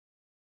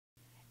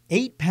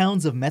8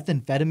 pounds of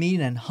methamphetamine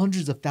and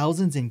hundreds of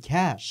thousands in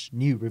cash.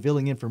 New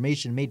revealing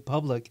information made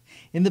public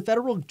in the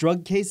federal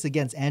drug case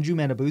against Andrew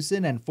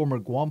Manabusan and former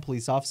Guam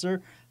police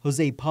officer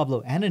Jose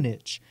Pablo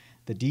Ananich.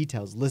 The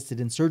details listed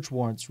in search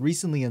warrants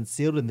recently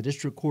unsealed in the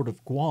District Court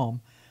of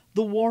Guam.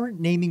 The warrant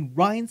naming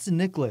Ryan St.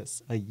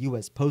 Nicholas, a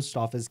U.S. Post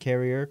Office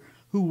carrier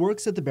who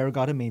works at the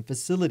Barrigada main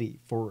facility,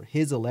 for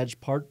his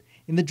alleged part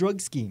in the drug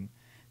scheme.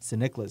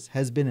 St. Nicholas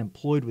has been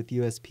employed with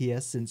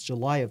USPS since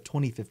July of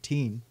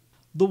 2015.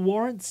 The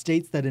warrant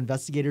states that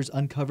investigators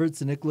uncovered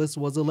St. Nicholas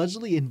was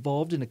allegedly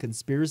involved in a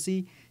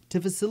conspiracy to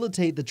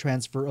facilitate the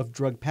transfer of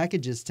drug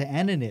packages to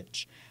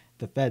Ananich.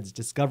 The feds,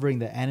 discovering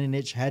that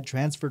Ananich had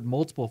transferred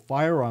multiple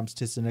firearms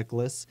to St.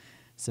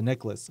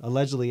 Nicholas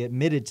allegedly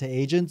admitted to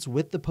agents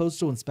with the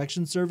Postal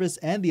Inspection Service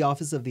and the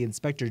Office of the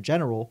Inspector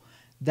General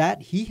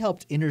that he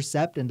helped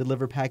intercept and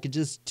deliver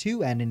packages to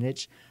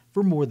Ananich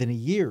for more than a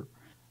year,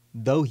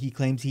 though he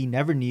claims he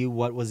never knew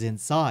what was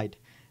inside.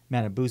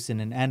 Manabusan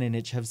and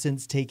Ananich have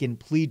since taken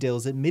plea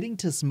deals admitting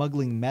to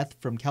smuggling meth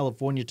from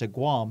California to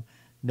Guam.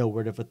 No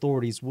word if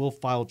authorities will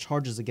file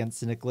charges against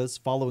St. Nicholas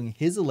following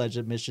his alleged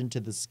admission to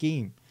the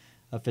scheme.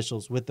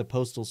 Officials with the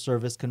Postal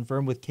Service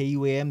confirmed with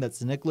KUAM that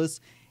St. Nicholas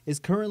is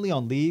currently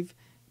on leave.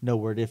 No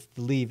word if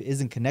the leave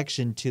is in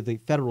connection to the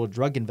federal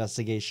drug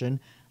investigation.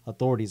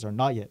 Authorities are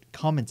not yet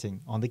commenting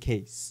on the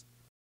case.